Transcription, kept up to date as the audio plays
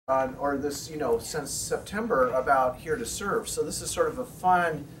or this, since September about Here to Serve. So this is sort of a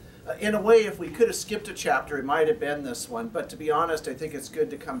fun, in a way, if we could have skipped a chapter, it might have been this one. But to be honest, I think it's good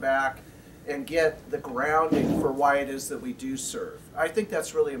to come back and get the grounding for why it is that we do serve. I think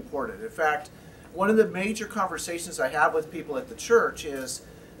that's really important. In fact, one of the major conversations I have with people at the church is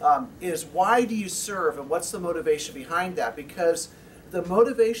why do you serve and what's the motivation behind that? Because the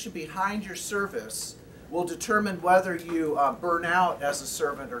motivation behind your service will determine whether you burn out as a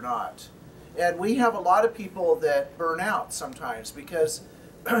servant or not. And we have a lot of people that burn out sometimes because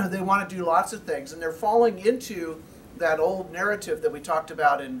they want to do lots of things, and they're falling into that old narrative that we talked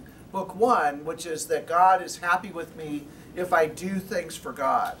about in Book 1, which is that God is happy with me if I do things for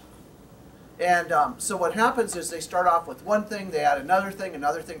God. And so what happens is they start off with one thing, they add another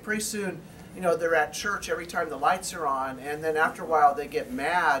thing. Pretty soon, they're at church every time the lights are on, and then after a while they get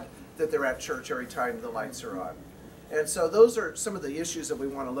mad that they're at church every time the lights are on. And so those are some of the issues that we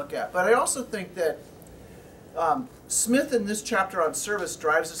want to look at. But I also think that Smith in this chapter on service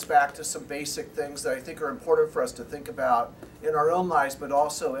drives us back to some basic things that I think are important for us to think about in our own lives, but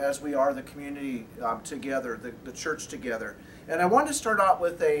also as we are the community together, the church together. And I want to start out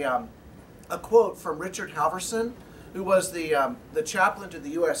with a quote from Richard Halverson, who was the chaplain to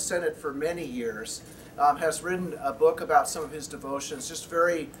the U.S. Senate for many years, has written a book about some of his devotions, just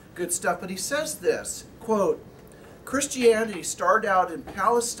very good stuff. But he says this, quote, "Christianity started out in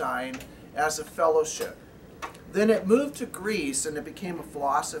Palestine as a fellowship. Then it moved to Greece and it became a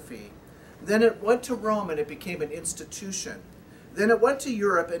philosophy. Then it went to Rome and it became an institution. Then it went to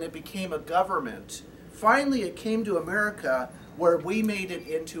Europe and it became a government. Finally, it came to America where we made it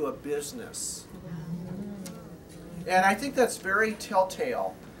into a business." And I think that's very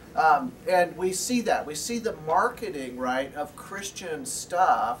telltale. And we see that. We see the marketing, right, of Christian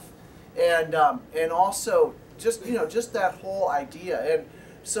stuff, and also just that whole idea. And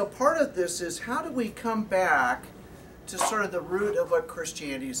so part of this is, how do we come back to sort of the root of what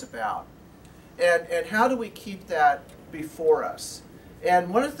Christianity is about? And how do we keep that before us?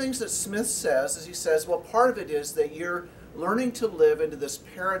 And one of the things that Smith says is, he says, well, part of it is that you're learning to live into this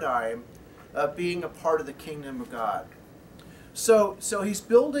paradigm of being a part of the kingdom of God. So he's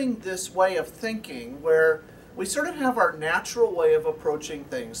building this way of thinking where we sort of have our natural way of approaching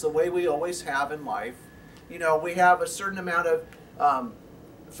things, the way we always have in life. We have a certain amount of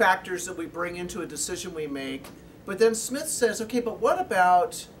factors that we bring into a decision we make. But then Smith says, okay, but what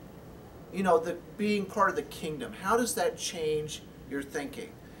about, the being part of the kingdom? How does that change your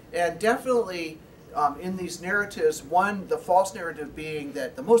thinking? And definitely in these narratives, one, the false narrative being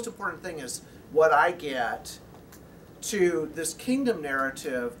that the most important thing is what I get, to this kingdom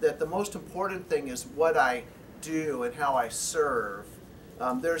narrative that the most important thing is what I do and how I serve.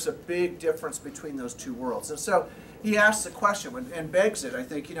 There's a big difference between those two worlds. And so he asks the question and begs it, I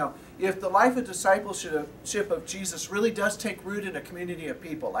think, if the life of discipleship of Jesus really does take root in a community of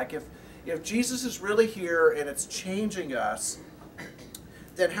people, like if Jesus is really here and it's changing us,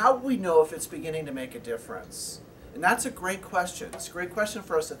 then how will we know if it's beginning to make a difference? And that's a great question. It's a great question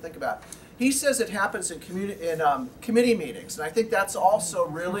for us to think about. He says it happens in committee meetings, and I think that's also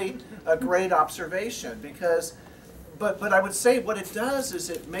really a great observation because, but I would say what it does is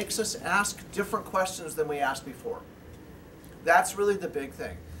it makes us ask different questions than we asked before. That's really the big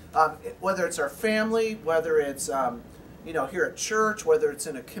thing. Whether it's our family, whether it's here at church, whether it's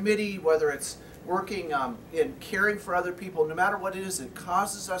in a committee, whether it's working in caring for other people, no matter what it is, it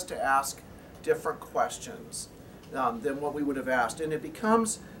causes us to ask different questions than what we would have asked. And it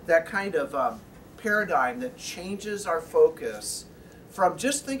becomes that kind of paradigm that changes our focus from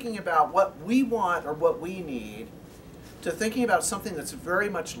just thinking about what we want or what we need to thinking about something that's very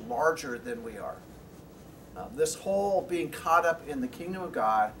much larger than we are. This whole being caught up in the kingdom of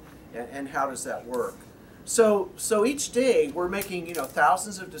God and how does that work. So each day we're making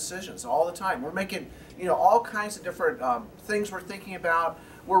thousands of decisions all the time. We're making all kinds of different things we're thinking about.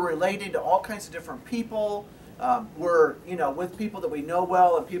 We're relating to all kinds of different people. We're with people that we know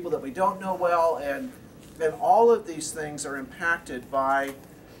well and people that we don't know well, and all of these things are impacted by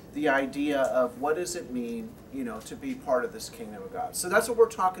the idea of what does it mean to be part of this kingdom of God. So that's what we're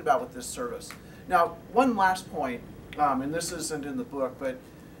talking about with this service. Now, one last point, and this isn't in the book, but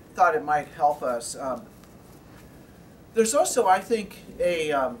thought it might help us. There's also, I think,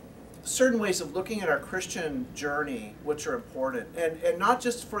 certain ways of looking at our Christian journey which are important, and not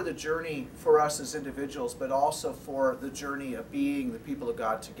just for the journey for us as individuals, but also for the journey of being the people of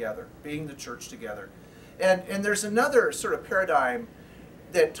God together, being the church together. And there's another sort of paradigm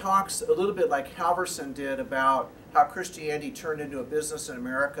that talks a little bit like Halverson did about how Christianity turned into a business in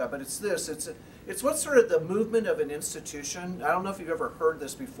America, but it's it's what's sort of the movement of an institution. I don't know if you've ever heard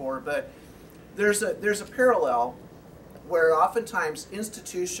this before, but there's a parallel where oftentimes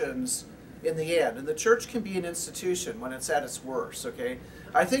institutions in the end, and the church can be an institution when it's at its worst, okay?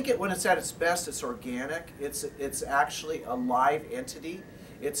 I think when it's at its best, it's organic. It's actually a live entity.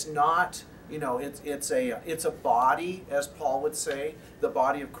 It's not, you know, it's a body, as Paul would say, the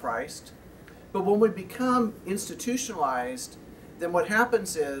body of Christ. But when we become institutionalized, then what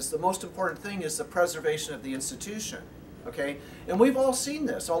happens is the most important thing is the preservation of the institution. Okay? And we've all seen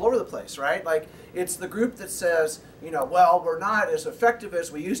this all over the place, right? Like, it's the group that says, you know, well, we're not as effective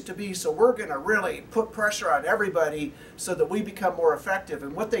as we used to be, so we're going to really put pressure on everybody so that we become more effective.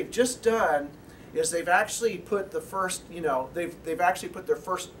 And what they've just done is they've actually put the first, you know, they've actually put their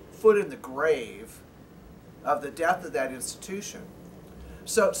first foot in the grave of the death of that institution.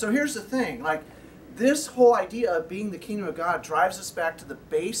 So here's the thing, like, this whole idea of being the kingdom of God drives us back to the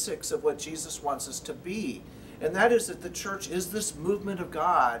basics of what Jesus wants us to be. And that is that the church is this movement of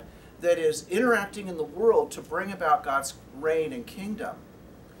God that is interacting in the world to bring about God's reign and kingdom.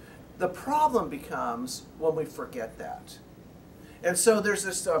 The problem becomes when we forget that. And so there's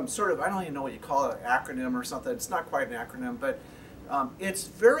this sort of, I don't even know what you call it, an acronym or something. It's not quite an acronym, but it's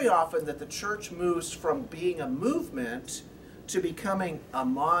very often that the church moves from being a movement to becoming a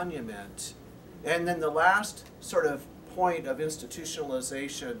monument. And then the last sort of point of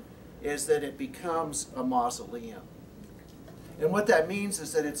institutionalization is that it becomes a mausoleum. And what that means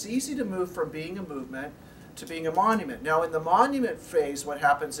is that it's easy to move from being a movement to being a monument. Now, in the monument phase, what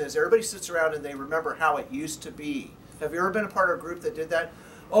happens is everybody sits around and they remember how it used to be. Have you ever been a part of a group that did that?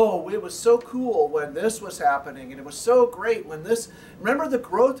 Oh, it was so cool when this was happening, and it was so great when this, remember the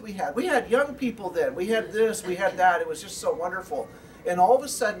growth we had? We had young people then, we had this, we had that, it was just so wonderful. And all of a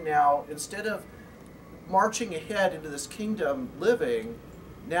sudden now, instead of marching ahead into this kingdom living,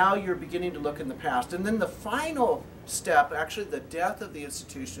 now you're beginning to look in the past. And then the final step, actually the death of the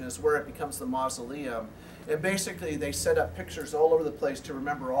institution, is where it becomes the mausoleum. And basically they set up pictures all over the place to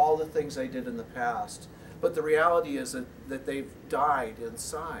remember all the things they did in the past. But the reality is that they've died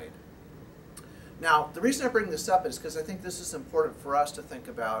inside. Now, the reason I bring this up is because I think this is important for us to think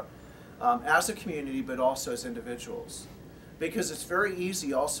about as a community, but also as individuals. Because it's very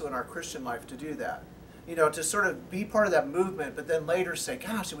easy also in our Christian life to do that. You know, to sort of be part of that movement, but then later say,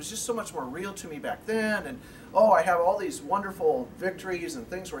 gosh, it was just so much more real to me back then, and oh, I have all these wonderful victories and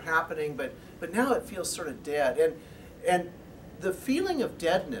things were happening, but now it feels sort of dead. And the feeling of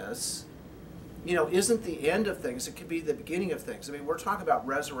deadness, you know, isn't the end of things. It could be the beginning of things. I mean, we're talking about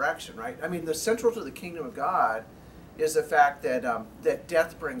resurrection, right? I mean, the central to the kingdom of God is the fact that that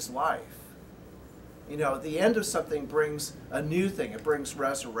death brings life. You know, the end of something brings a new thing. It brings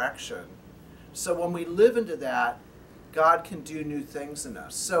resurrection. So when we live into that, God can do new things in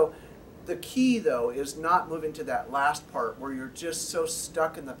us. So the key, though, is not moving to that last part where you're just so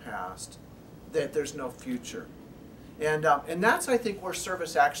stuck in the past that there's no future. And that's, I think, where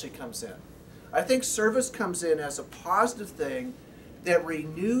service actually comes in. I think service comes in as a positive thing that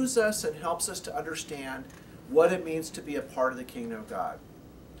renews us and helps us to understand what it means to be a part of the kingdom of God.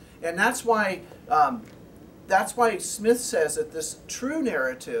 And that's why Smith says that this true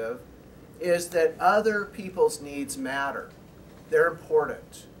narrative is that other people's needs matter. They're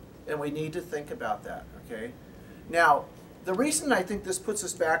important, and we need to think about that, okay? Now, the reason I think this puts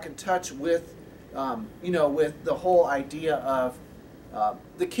us back in touch with, you know, with the whole idea of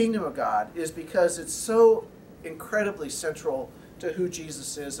the kingdom of God is because it's so incredibly central to who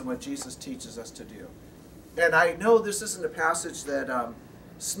Jesus is and what Jesus teaches us to do. And I know this isn't a passage that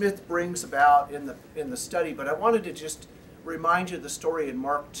Smith brings about in the study, but I wanted to just remind you of the story in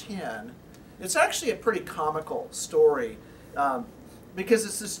Mark 10. It's actually a pretty comical story because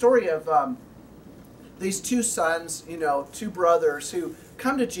it's the story of these two sons, you know, two brothers who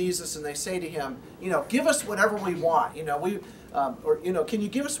come to Jesus and they say to him, you know, give us whatever we want. You know, or, you know, can you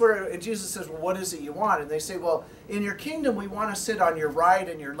give us whatever? And Jesus says, well, what is it you want? And they say, well, in your kingdom, we want to sit on your right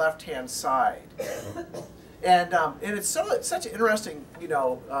and your left-hand side. And it's such an interesting, you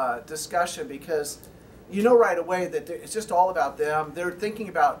know, discussion because you know right away that it's just all about them. They're thinking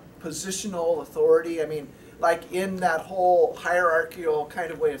about positional authority. I mean, like in that whole hierarchical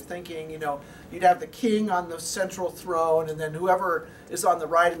kind of way of thinking, you know, you'd have the king on the central throne, and then whoever is on the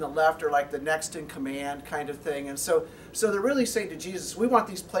right and the left are like the next in command kind of thing. And so they're really saying to Jesus, we want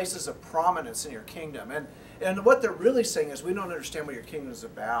these places of prominence in your kingdom. And what they're really saying is, we don't understand what your kingdom is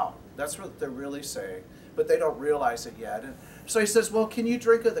about. That's what they're really saying, but they don't realize it yet. And so he says, well, can you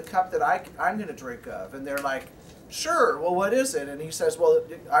drink of the cup that I'm going to drink of? And they're like, sure, well, what is it? And he says, well,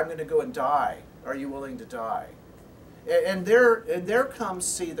 I'm going to go and die. Are you willing to die? And there comes,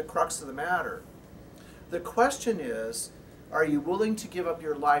 see, the crux of the matter. The question is, are you willing to give up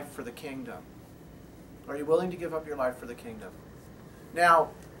your life for the kingdom? Are you willing to give up your life for the kingdom? Now,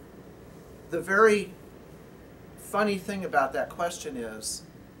 the very funny thing about that question is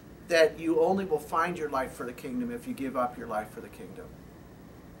that you only will find your life for the kingdom if you give up your life for the kingdom.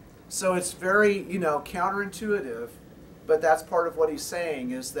 So it's very, counterintuitive, but that's part of what he's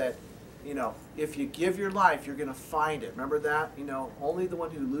saying is that, if you give your life, you're going to find it. Remember that? Only the one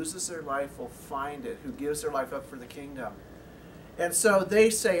who loses their life will find it, who gives their life up for the kingdom. And so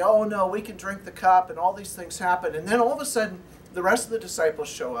they say, oh no, we can drink the cup, and all these things happen. And then all of a sudden, the rest of the disciples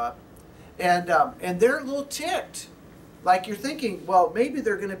show up, and they're a little ticked. Like you're thinking, well, maybe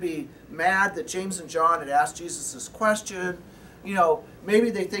they're going to be mad that James and John had asked Jesus this question. Maybe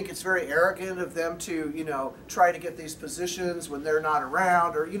they think it's very arrogant of them to, try to get these positions when they're not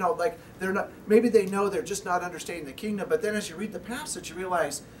around, or, they're not, maybe they know they're just not understanding the kingdom. But then as you read the passage, you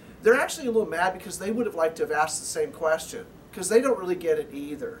realize they're actually a little mad because they would have liked to have asked the same question, because they don't really get it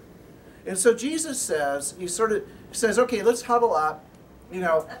either. And so Jesus says, he sort of says, okay, let's huddle up.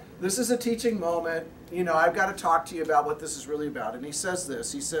 This is a teaching moment. I've got to talk to you about what this is really about. And he says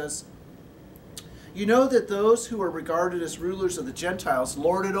this, he says, you know that those who are regarded as rulers of the Gentiles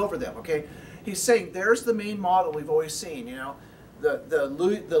lord it over them, okay? He's saying there's the main model we've always seen,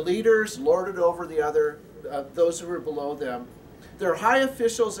 the leaders lord it over the other, those who are below them. Their high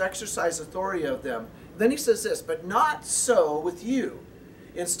officials exercise authority of them. Then he says this, but not so with you.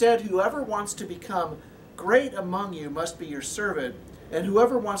 Instead, whoever wants to become great among you must be your servant, and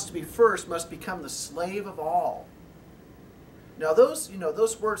whoever wants to be first must become the slave of all. Now those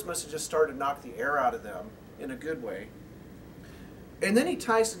words must have just started to knock the air out of them in a good way. And then he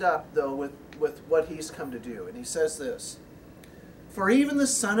ties it up, though, with what he's come to do. And he says this, for even the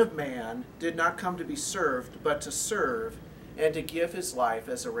Son of Man did not come to be served, but to serve, and to give his life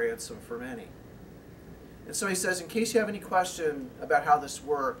as a ransom for many. And so he says, in case you have any question about how this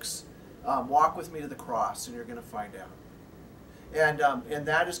works, walk with me to the cross, and you're going to find out. And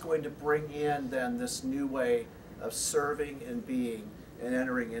that is going to bring in then this new way of serving and being and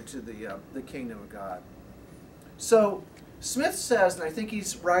entering into the kingdom of God. So Smith says, and I think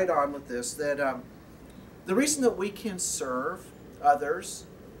he's right on with this, that the reason that we can serve others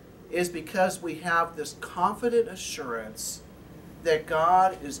is because we have this confident assurance that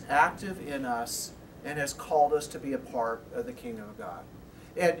God is active in us and has called us to be a part of the kingdom of God.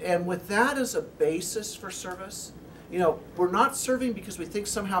 And with that as a basis for service, we're not serving because we think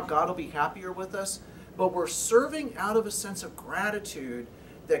somehow God will be happier with us, but we're serving out of a sense of gratitude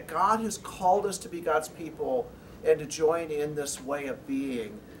that God has called us to be God's people and to join in this way of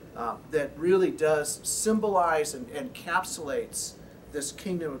being that really does symbolize and encapsulates this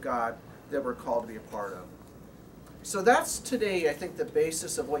kingdom of God that we're called to be a part of. So that's today, I think, the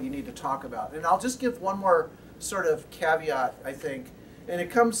basis of what you need to talk about. And I'll just give one more sort of caveat, I think, and it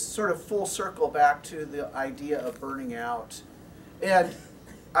comes sort of full circle back to the idea of burning out. And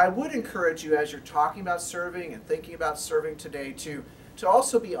I would encourage you, as you're talking about serving and thinking about serving today, to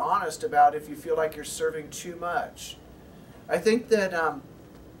also be honest about if you feel like you're serving too much. I think that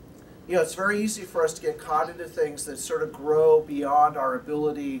it's very easy for us to get caught into things that sort of grow beyond our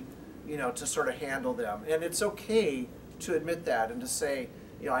ability, to sort of handle them. And it's okay to admit that and to say,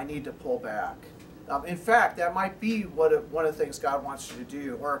 I need to pull back. In fact, that might be one of the things God wants you to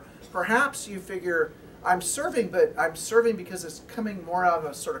do. Or perhaps you figure, I'm serving, but I'm serving because it's coming more out of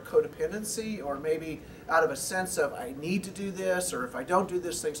a sort of codependency, or maybe out of a sense of I need to do this, or if I don't do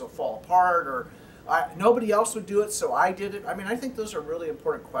this, things will fall apart, or nobody else would do it, so I did it. I think those are really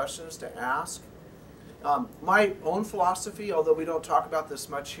important questions to ask. My own philosophy, although we don't talk about this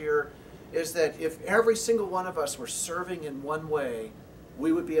much here, is that if every single one of us were serving in one way,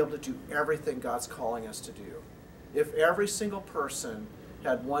 we would be able to do everything God's calling us to do. If every single person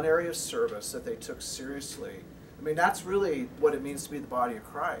had one area of service that they took seriously, that's really what it means to be the body of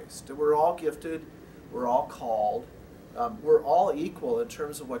Christ. We're all gifted, we're all called, we're all equal in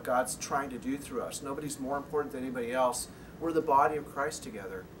terms of what God's trying to do through us. Nobody's more important than anybody else. We're the body of Christ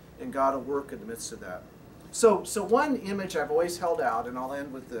together, and God will work in the midst of that. So one image I've always held out, and I'll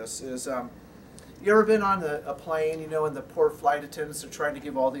end with this, is you ever been on a plane, and the poor flight attendants are trying to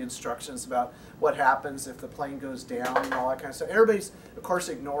give all the instructions about what happens if the plane goes down and all that kind of stuff. Everybody's, of course,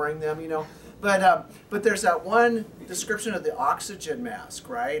 ignoring them, But there's that one description of the oxygen mask,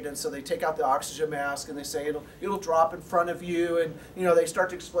 right? And so they take out the oxygen mask and they say it'll drop in front of you, and they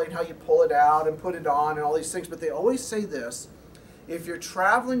start to explain how you pull it out and put it on and all these things. But they always say this: if you're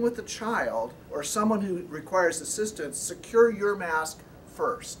traveling with a child or someone who requires assistance, secure your mask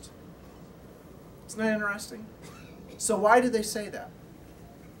first. Isn't that interesting? So why do they say that?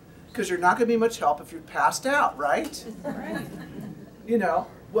 Because you're not going to be much help if you're passed out, right? Right. You know,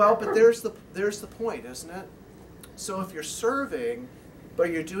 well, but there's the point, isn't it? So if you're serving,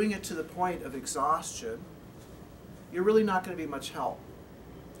 but you're doing it to the point of exhaustion, you're really not going to be much help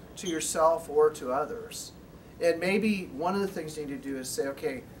to yourself or to others. And maybe one of the things you need to do is say,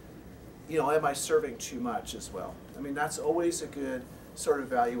 okay, you know, am I serving too much as well? I mean, that's always a good sort of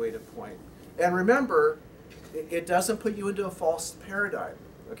evaluative point. And remember, it doesn't put you into a false paradigm.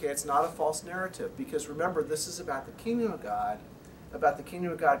 Okay, it's not a false narrative, because remember, this is about the kingdom of God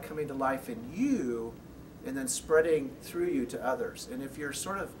coming to life in you and then spreading through you to others. And if you're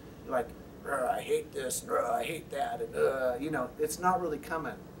sort of like, I hate this, I hate that, and you know, it's not really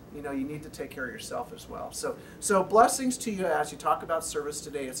coming. You know, you need to take care of yourself as well. So blessings to you as you talk about service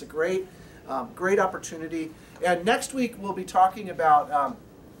today. It's a great opportunity. And next week we'll be talking about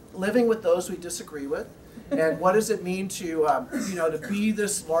living with those we disagree with, and what does it mean to you know, to be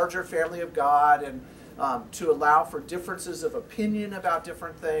this larger family of God, and to allow for differences of opinion about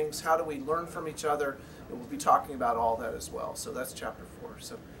different things. How do we learn from each other? And we'll be talking about all that as well. So that's chapter 4.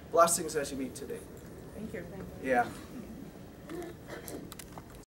 So blessings as you meet today. Thank you. Yeah.